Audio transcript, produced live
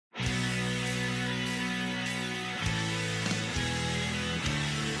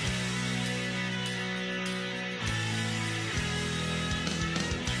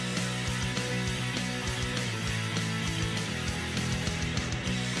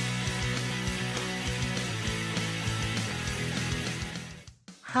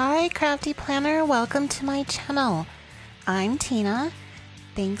Hi Crafty Planner, welcome to my channel. I'm Tina.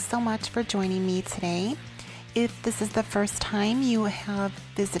 Thanks so much for joining me today. If this is the first time you have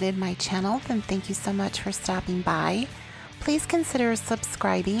visited my channel, then thank you so much for stopping by. Please consider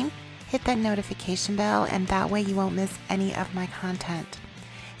subscribing, hit that notification bell, and that way you won't miss any of my content.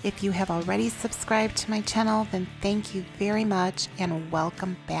 If you have already subscribed to my channel, then thank you very much and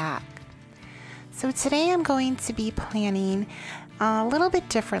welcome back. So today I'm going to be planning a little bit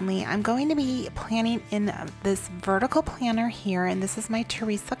differently. I'm going to be planning in this vertical planner here, and this is my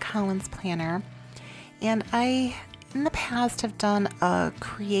Teresa Collins planner. And I, in the past, have done a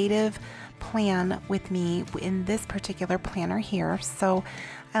creative plan with me in this particular planner here. So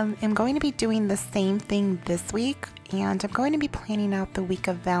I'm going to be doing the same thing this week, and I'm going to be planning out the week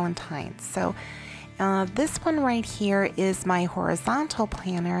of Valentine. So this one right here is my horizontal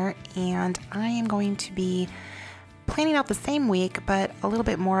planner, and I am going to be planning out the same week, but a little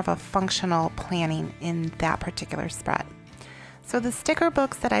bit more of a functional planning in that particular spread. So the sticker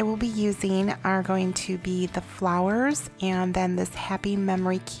books that I will be using are going to be the flowers and then this happy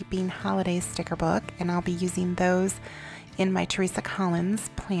memory keeping holiday sticker book, and I'll be using those in my Teresa Collins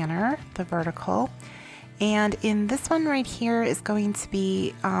planner, the vertical. And in this one right here is going to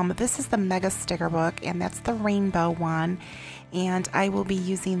be, this is the mega sticker book, and that's the rainbow one, and I will be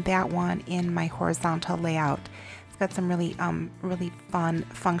using that one in my horizontal layout. It's got some really fun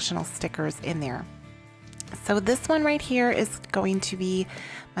functional stickers in there. So this one right here is going to be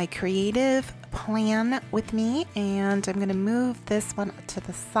my creative plan with me, and I'm going to move this one to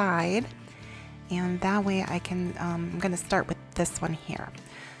the side, and that way I can, I'm going to start with this one here.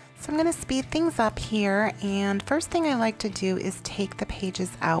 So I'm going to speed things up here, and first thing I like to do is take the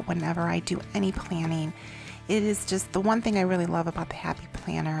pages out whenever I do any planning. It is just the one thing I really love about the Happy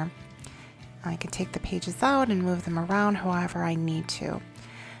Planner. I can take the pages out and move them around however I need to.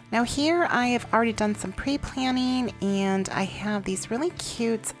 Now here I have already done some pre-planning, and I have these really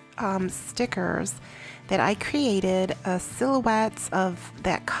cute stickers that I created, silhouettes of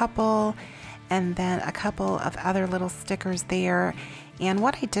that couple and then a couple of other little stickers there. And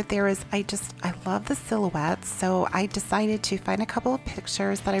what I did there is I love the silhouettes, so I decided to find a couple of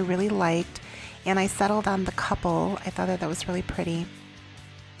pictures that I really liked, and I settled on the couple. I thought that was really pretty,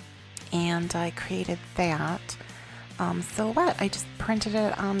 and I created that silhouette. I just printed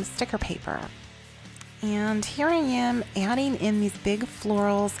it on the sticker paper. And here I am adding in these big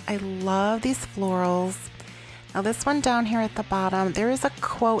florals. I love these florals. Now this one down here at the bottom, there is a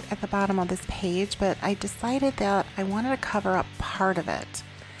quote at the bottom of this page, but I decided that I wanted to cover up part of it.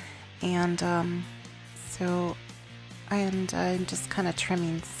 And I'm just kind of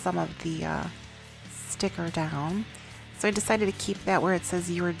trimming some of the sticker down. So I decided to keep that where it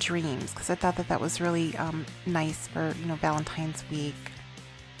says your dreams, because I thought that that was really nice for, you know, Valentine's week.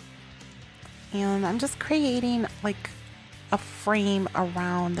 And I'm just creating like a frame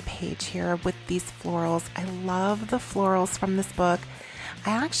around the page here with these florals. I love the florals from this book.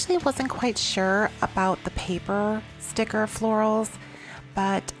 I actually wasn't quite sure about the paper sticker florals,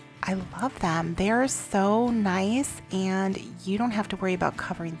 but I love them. They're so nice, and you don't have to worry about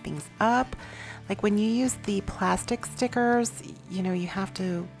covering things up. Like when you use the plastic stickers, you know, you have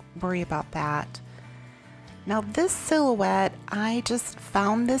to worry about that. Now this silhouette, I just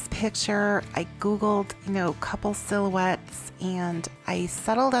found this picture. I googled, you know, couple silhouettes, and I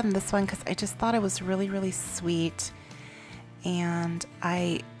settled on this one because I just thought it was really sweet. And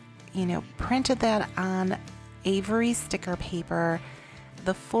I, you know, printed that on Avery sticker paper,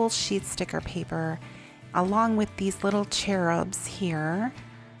 the full sheet sticker paper, along with these little cherubs here,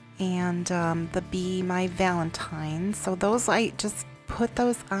 and the Be My Valentine. So those, I just put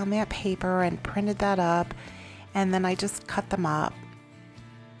those on that paper and printed that up, and then I just cut them up,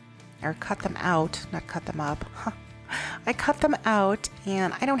 or cut them out, not cut them up. I cut them out,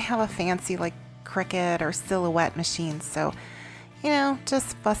 and I don't have a fancy like Cricut or Silhouette machine, so, you know,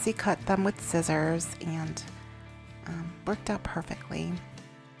 just fussy cut them with scissors, and worked out perfectly.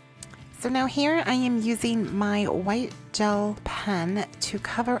 So now here I am using my white gel pen to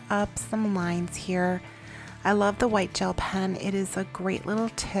cover up some lines here. I love the white gel pen. It is a great little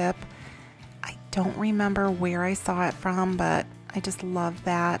tip. I don't remember where I saw it from, but I just love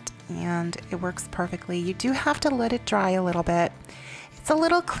that, and it works perfectly. You do have to let it dry a little bit. It's a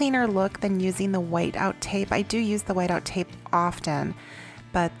little cleaner look than using the whiteout tape. I do use the whiteout tape often,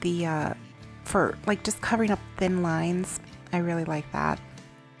 but the for like just covering up thin lines, I really like that.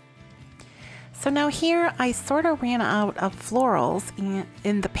 So now here I sort of ran out of florals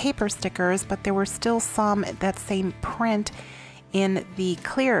in the paper stickers, but there were still some that same print in the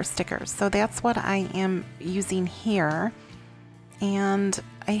clear stickers. So that's what I am using here. and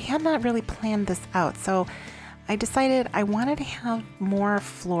I had not really planned this out, so I decided I wanted to have more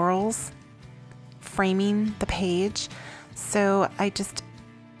florals framing the page, so I just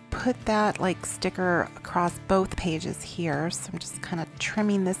put that like sticker across both pages here. So I'm just kind of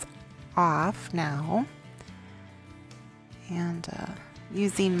trimming this off now and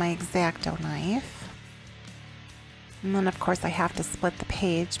using my X-Acto knife. And then of course I have to split the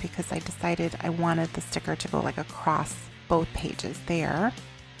page because I decided I wanted the sticker to go like across both pages there.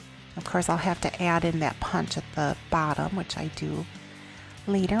 Of course I'll have to add in that punch at the bottom, which I do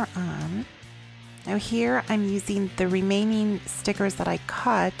later on. Now here I'm using the remaining stickers that I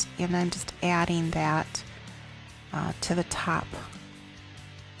cut, and I'm just adding that to the top.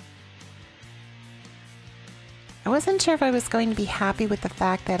 I wasn't sure if I was going to be happy with the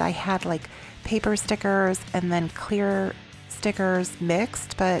fact that I had like paper stickers and then clear stickers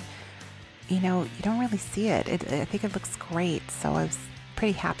mixed, but you know, you don't really see it. I think it looks great, so I was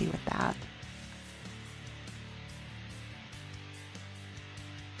pretty happy with that.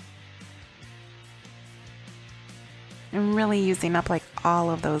 I'm really using up like all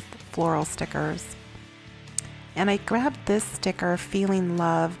of those floral stickers. And I grabbed this sticker, Feeling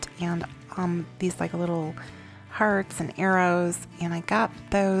Loved, and these like little hearts and arrows, and I got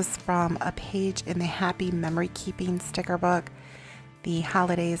those from a page in the Happy Memory Keeping sticker book, the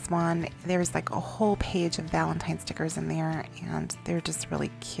holidays one. There's like a whole page of Valentine stickers in there, and they're just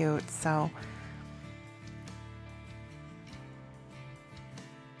really cute. So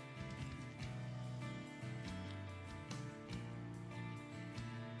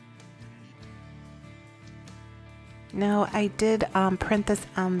now I did print this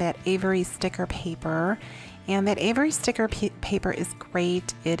on that Avery sticker paper, and that Avery sticker paper is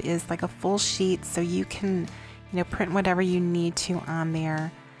great. It is like a full sheet, so you can, you know, print whatever you need to on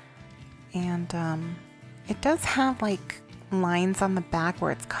there. And it does have like lines on the back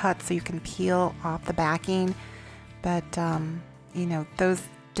where it's cut so you can peel off the backing, but you know, those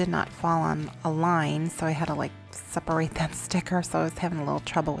did not fall on a line, so I had to like separate that sticker, so I was having a little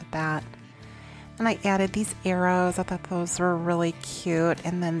trouble with that. And I added these arrows. I thought those were really cute,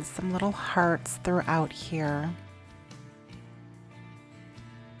 and then some little hearts throughout here.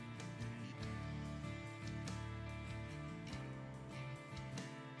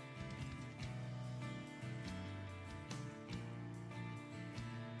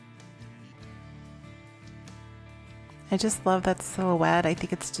 I just love that silhouette. I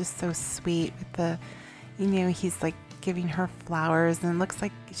think it's just so sweet with the, you know, he's like giving her flowers, and it looks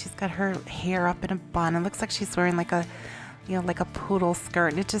like she's got her hair up in a bun. It looks like she's wearing like a, you know, like a poodle skirt.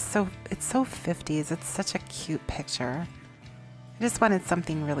 And it's just so, it's so 50s. It's such a cute picture. I just wanted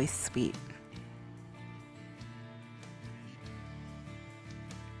something really sweet.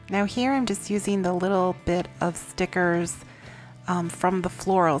 Now here I'm just using the little bit of stickers from the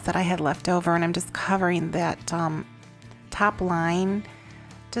florals that I had left over, and I'm just covering that top line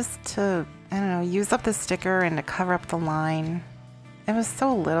just to, I don't know, use up the sticker and to cover up the line. It was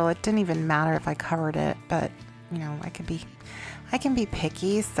so little, it didn't even matter if I covered it, but you know, I can be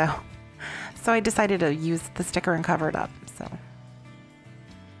picky, so I decided to use the sticker and cover it up. So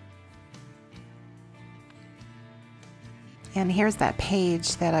and here's that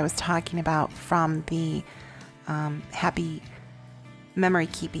page that I was talking about from the Happy Memory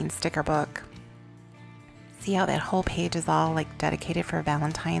Keeping sticker book. See how that whole page is all like dedicated for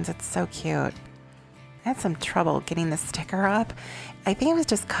Valentine's? It's so cute. I had some trouble getting the sticker up. I think it was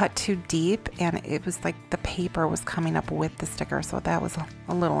just cut too deep, and it was like the paper was coming up with the sticker, so that was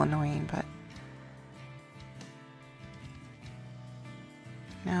a little annoying. But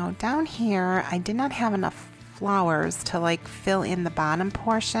now down here, I did not have enough flowers to like fill in the bottom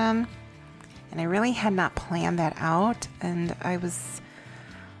portion, and I really had not planned that out, and I was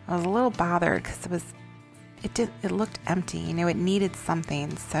a little bothered because it looked empty, you know, it needed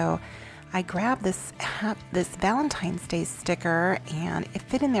something. So I grabbed this Valentine's Day sticker, and it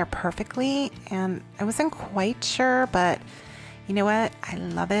fit in there perfectly, and I wasn't quite sure, but you know what, I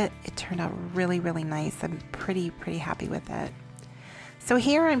love it. It turned out really, really nice. I'm pretty happy with it. So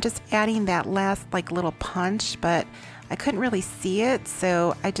here I'm just adding that last like little punch, but I couldn't really see it,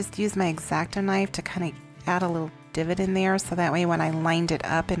 so I just used my X-Acto knife to kind of add a little divot in there, so that way when I lined it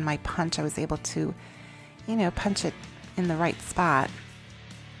up in my punch, I was able to, you know, punch it in the right spot.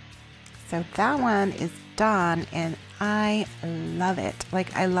 So that one is done, and I love it.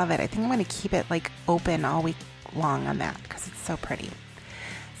 Like, I love it. I think I'm going to keep it like open all week long on that because it's so pretty.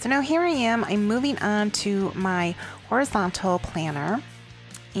 So now here I am. I'm moving on to my horizontal planner,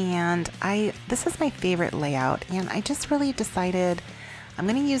 and this is my favorite layout, and I just really decided I'm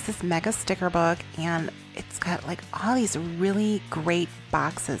going to use this mega sticker book, and it's got like all these really great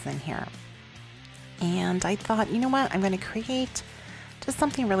boxes in here. And I thought, you know what, I'm going to create just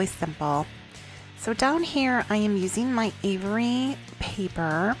something really simple. So down here I am using my ERIN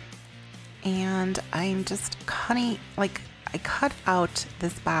paper, and I'm just cutting, like I cut out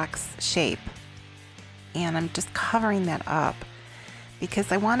this box shape, and I'm just covering that up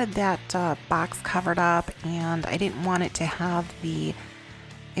because I wanted that box covered up, and I didn't want it to have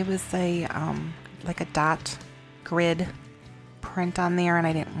it was a like a dot grid print on there, and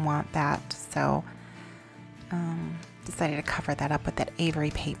I didn't want that, so decided to cover that up with that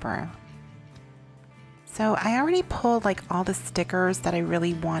ERIN paper. So I already pulled like all the stickers that I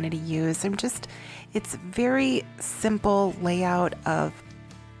really wanted to use. It's very simple layout of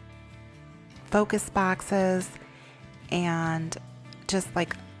focus boxes and just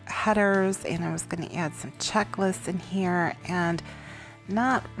like headers, and I was going to add some checklists in here, and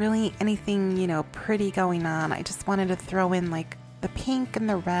not really anything, you know, pretty going on. I just wanted to throw in like the pink and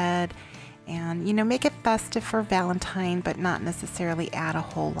the red, and, you know, make it festive for Valentine, but not necessarily add a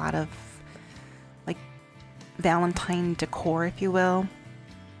whole lot of like Valentine decor, if you will.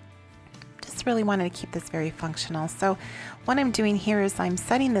 Just really wanted to keep this very functional. So what I'm doing here is I'm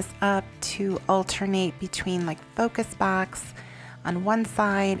setting this up to alternate between like focus box on one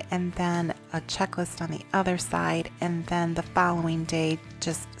side and then a checklist on the other side, and then the following day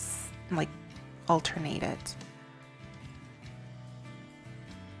just like alternate it.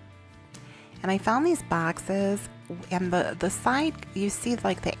 And I found these boxes, and the side, you see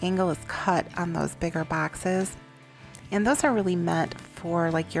like the angle is cut on those bigger boxes, and those are really meant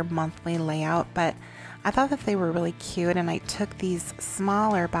for like your monthly layout, but I thought that they were really cute, and I took these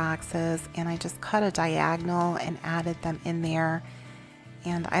smaller boxes and I just cut a diagonal and added them in there,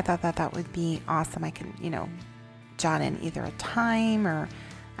 and I thought that that would be awesome. I can, you know, jot in either a time, or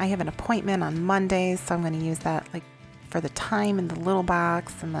I have an appointment on Mondays, so I'm going to use that like for the time in the little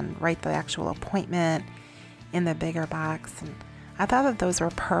box, and then write the actual appointment in the bigger box. And I thought that those were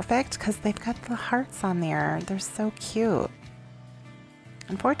perfect because they've got the hearts on there. They're so cute.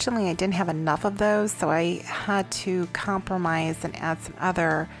 Unfortunately, I didn't have enough of those, so I had to compromise and add some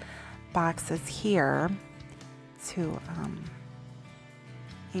other boxes here to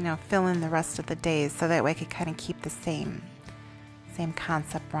you know, fill in the rest of the days, so that way I could kind of keep the same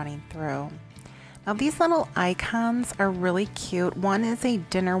concept running through. Now these little icons are really cute. One is a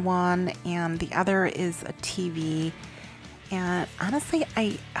dinner one, and the other is a TV. And honestly,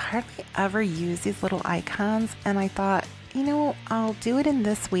 I hardly ever use these little icons, and I thought, you know, I'll do it in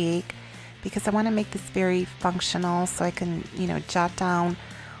this week because I want to make this very functional, so I can, you know, jot down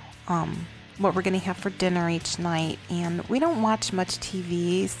what we're going to have for dinner each night. And we don't watch much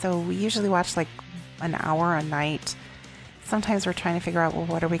TV, so we usually watch like an hour a night. Sometimes we're trying to figure out, well,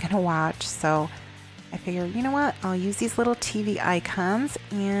 what are we going to watch? So I figured, you know what, I'll use these little TV icons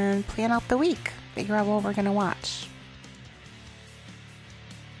and plan out the week, figure out what we're going to watch.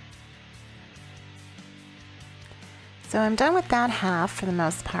 So I'm done with that half for the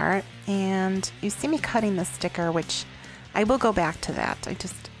most part, and you see me cutting the sticker, which I will go back to that. I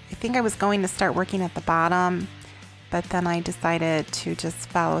think I was going to start working at the bottom, but then I decided to just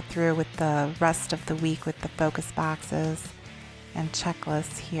follow through with the rest of the week with the focus boxes and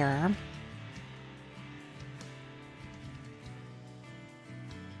checklists here.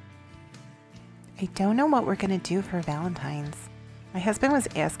 I don't know what we're going to do for Valentine's. My husband was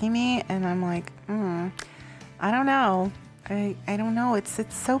asking me, and I'm like, I don't know. I don't know. It's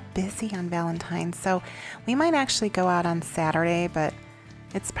so busy on Valentine's. So we might actually go out on Saturday, but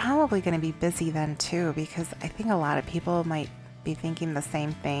it's probably going to be busy then too, because I think a lot of people might be thinking the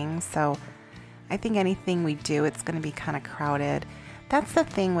same thing. So I think anything we do, it's going to be kind of crowded. That's the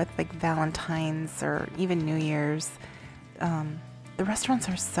thing with like Valentine's or even New Year's. The restaurants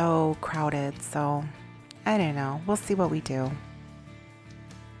are so crowded, so I don't know. We'll see what we do.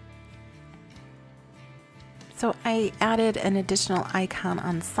 So I added an additional icon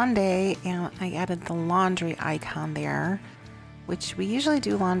on Sunday, and I added the laundry icon there, which we usually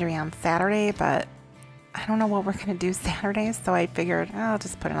do laundry on Saturday, but I don't know what we're going to do Saturday, so I figured I'll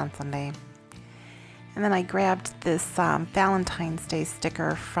just put it on Sunday. And then I grabbed this Valentine's Day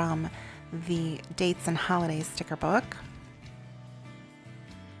sticker from the Dates and Holidays sticker book.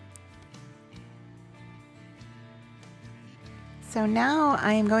 So now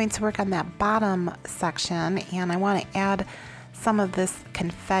I am going to work on that bottom section, and I want to add some of this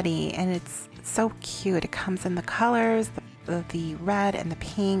confetti, and it's so cute. It comes in the colors, the red and the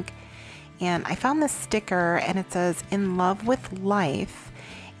pink, and I found this sticker, and it says "In Love with Life,"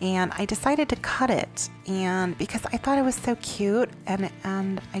 and I decided to cut it, and because I thought it was so cute,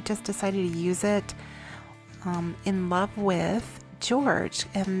 and I just decided to use it in love with George,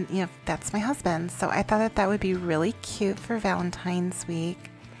 and you know, that's my husband. So I thought that that would be really cute for Valentine's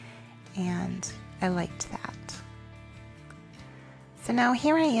week, and I liked that. So now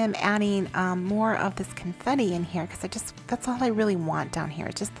here I am adding more of this confetti in here, because that's all I really want down here.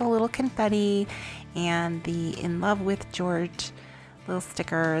 Just the little confetti and the in love with George little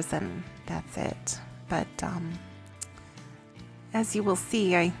stickers, and that's it. But as you will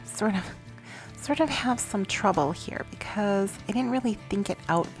see, I sort of have some trouble here, because I didn't really think it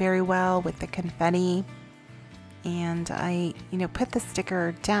out very well with the confetti, and I, you know, put the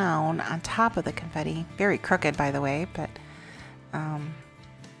sticker down on top of the confetti, very crooked by the way, but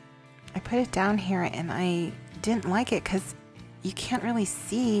I put it down here, and I didn't like it because you can't really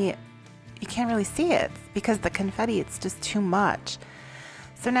see it because the confetti, it's just too much.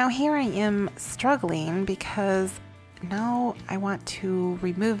 So now here I am struggling, because now I want to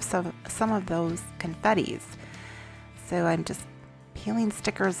remove some of those confettis. So I'm just peeling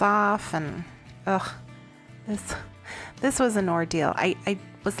stickers off, and this was an ordeal. I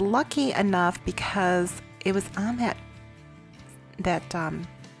was lucky enough because it was on that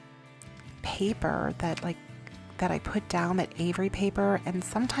paper that I put down, that Avery paper, and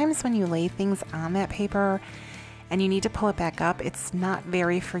sometimes when you lay things on that paper and you need to pull it back up, it's not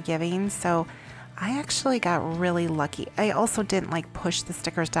very forgiving. So I actually got really lucky. I also didn't like push the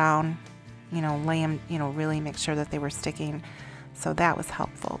stickers down, you know, lay them, you know, really make sure that they were sticking. So that was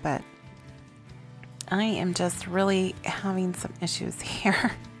helpful, but I am just really having some issues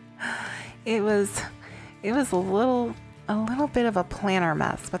here. It was a little bit of a planner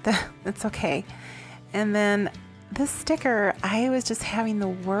mess, but it's okay. And then this sticker, I was just having the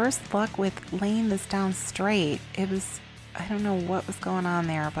worst luck with laying this down straight. I don't know what was going on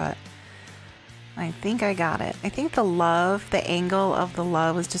there, but I think I got it. I think the angle of the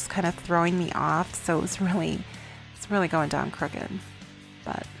love was just kind of throwing me off, so it's really going down crooked,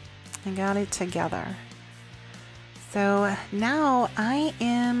 but I got it together. So now I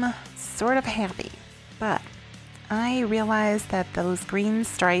am sort of happy, but I realized that those green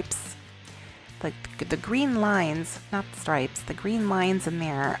stripes, like the green lines, not stripes, the green lines in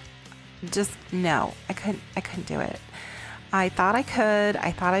there, just no, I couldn't do it. I thought I could,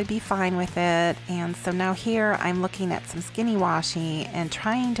 I thought I'd be fine with it, and so now here I'm looking at some skinny washi and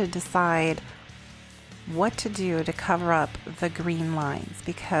trying to decide what to do to cover up the green lines,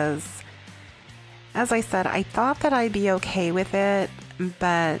 because as I said, I thought that I'd be okay with it,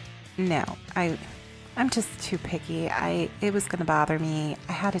 but no, I'm just too picky. It was gonna bother me.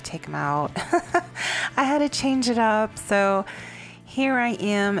 I had to take them out. I had to change it up. So here I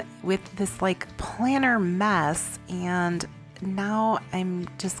am with this like planner mess, and now I'm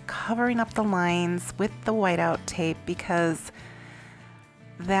just covering up the lines with the whiteout tape, because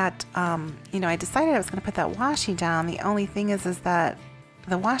that you know, I decided I was gonna put that washi down. The only thing is that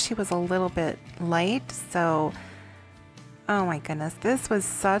the washi was a little bit light, so oh my goodness, this was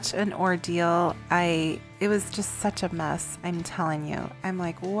such an ordeal. It was just such a mess, I'm telling you. I'm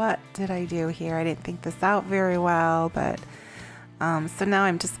like, what did I do here? I didn't think this out very well, but so now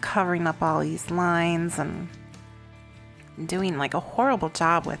I'm just covering up all these lines and doing like a horrible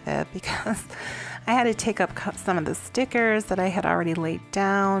job with it, because I had to take up some of the stickers that I had already laid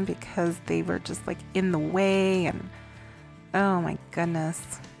down because they were just like in the way, and oh my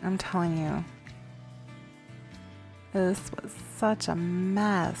goodness, I'm telling you. This was such a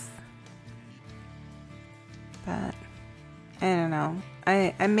mess, but I don't know.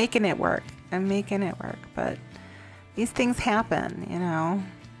 I'm making it work. I'm making it work, but these things happen, you know.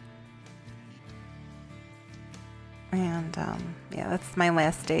 And yeah, that's my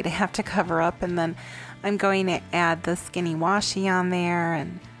last day to have to cover up, and then I'm going to add the skinny washi on there,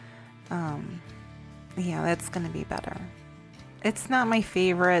 and yeah, that's going to be better. It's not my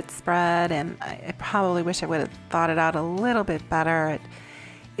favorite spread, and I probably wish I would have thought it out a little bit better.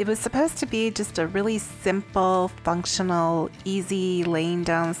 It was supposed to be just a really simple, functional, easy laying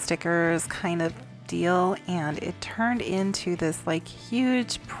down stickers kind of deal, and it turned into this like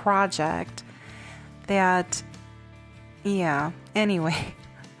huge project that, yeah, anyway,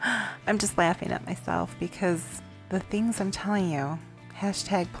 I'm just laughing at myself because the things I'm telling you,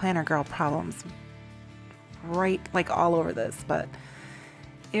 hashtag planner girl problems, right like all over this, but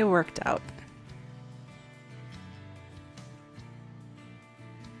it worked out.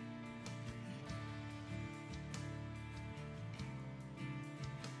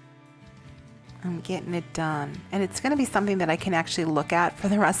 I'm getting it done, and it's going to be something that I can actually look at for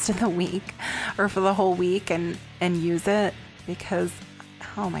the rest of the week, or for the whole week, and use it, because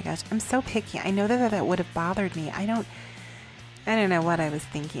oh my gosh, I'm so picky. I know that would have bothered me. I don't know what I was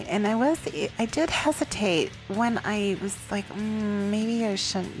thinking. And I did hesitate when I was like, maybe I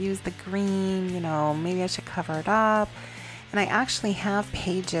shouldn't use the green, maybe I should cover it up. And I actually have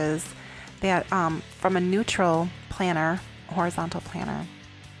pages that, from a neutral planner, horizontal planner,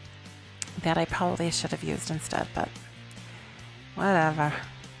 that I probably should have used instead, but whatever.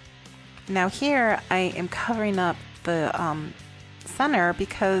 Now here I am covering up the center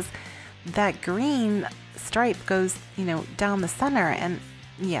because that green stripe goes, down the center, and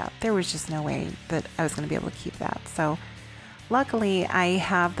yeah, there was just no way that I was going to be able to keep that. So luckily I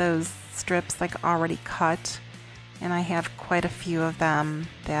have those strips like already cut, and I have quite a few of them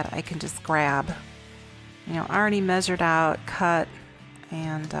that I can just grab, already measured out, cut,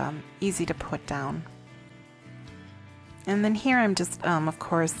 and easy to put down. And then here I'm just, of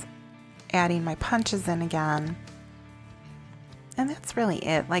course, adding my punches in again. And that's really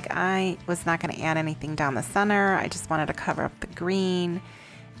it. Like, I was not going to add anything down the center. I just wanted to cover up the green.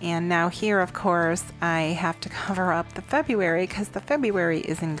 And now here, of course, I have to cover up the February because the February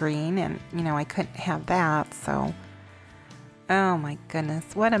is in green, and, I couldn't have that. So, oh my goodness,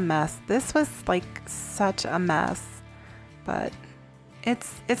 what a mess. This was like such a mess, but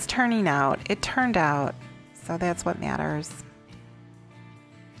it's turning out. It turned out. So that's what matters.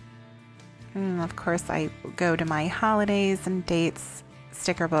 And of course, I go to my holidays and dates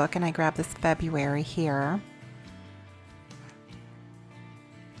sticker book, and I grab this February here.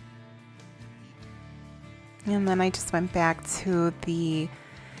 And then I just went back to the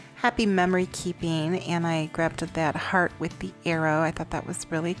happy memory keeping, and I grabbed that heart with the arrow. I thought that was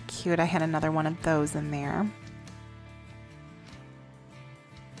really cute. I had another one of those in there.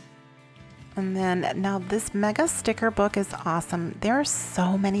 And then now this mega sticker book is awesome. There are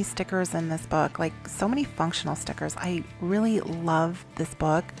so many stickers in this book, like so many functional stickers. I really love this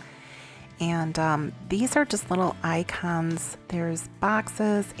book. And these are just little icons. There's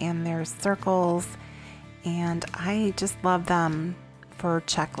boxes and there's circles. And I just love them for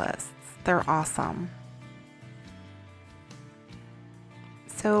checklists. They're awesome.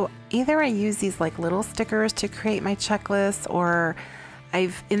 So either I use these like little stickers to create my checklists, or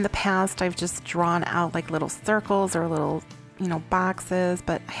in the past, I've just drawn out like little circles or little, boxes,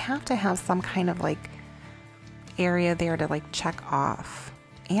 but I have to have some kind of like area there to like check off,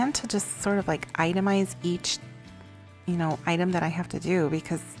 and to just sort of like itemize each, item that I have to do,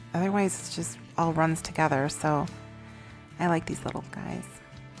 because otherwise it's just all runs together. So I like these little guys.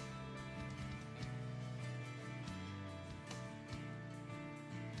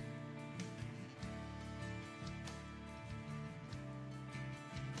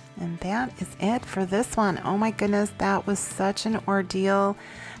 And that is it for this one. Oh my goodness, that was such an ordeal.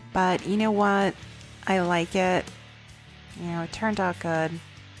 But you know what? I like it. It turned out good.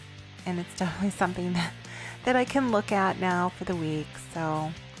 And it's definitely something that I can look at now for the week.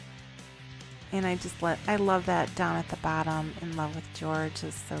 So, and I love that down at the bottom, in love with George,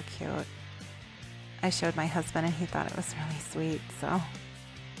 is so cute. I showed my husband and he thought it was really sweet. So,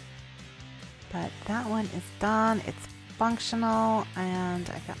 but that one is done. It's functional, and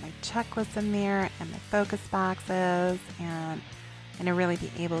I've got my checklist in there and my focus boxes, and I'm gonna really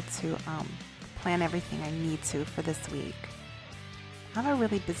be able to plan everything I need to for this week. I have a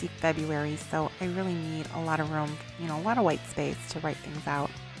really busy February, so I really need a lot of room, a lot of white space to write things out.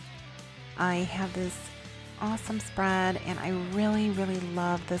 I have this awesome spread, and I really, really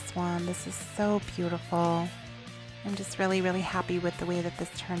love this one. This is so beautiful. I'm just really, really happy with the way that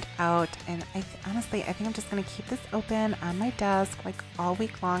this turned out, and honestly, I think I'm just going to keep this open on my desk like all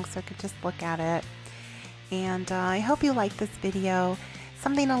week long so I could just look at it. And I hope you like this video.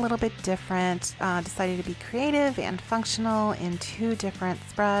 Something a little bit different. Decided to be creative and functional in two different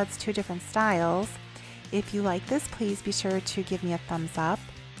spreads, two different styles. If you like this, please be sure to give me a thumbs up.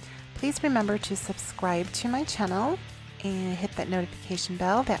 Please remember to subscribe to my channel and hit that notification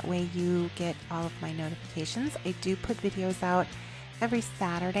bell. That way you get all of my notifications. I do put videos out every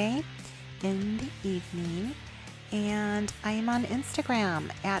Saturday in the evening, and I am on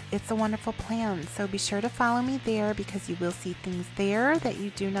Instagram at It's a Wonderful Plan. So be sure to follow me there, because you will see things there that you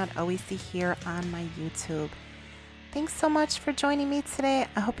do not always see here on my YouTube. Thanks so much for joining me today.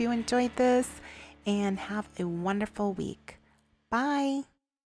 I hope you enjoyed this, and have a wonderful week. Bye.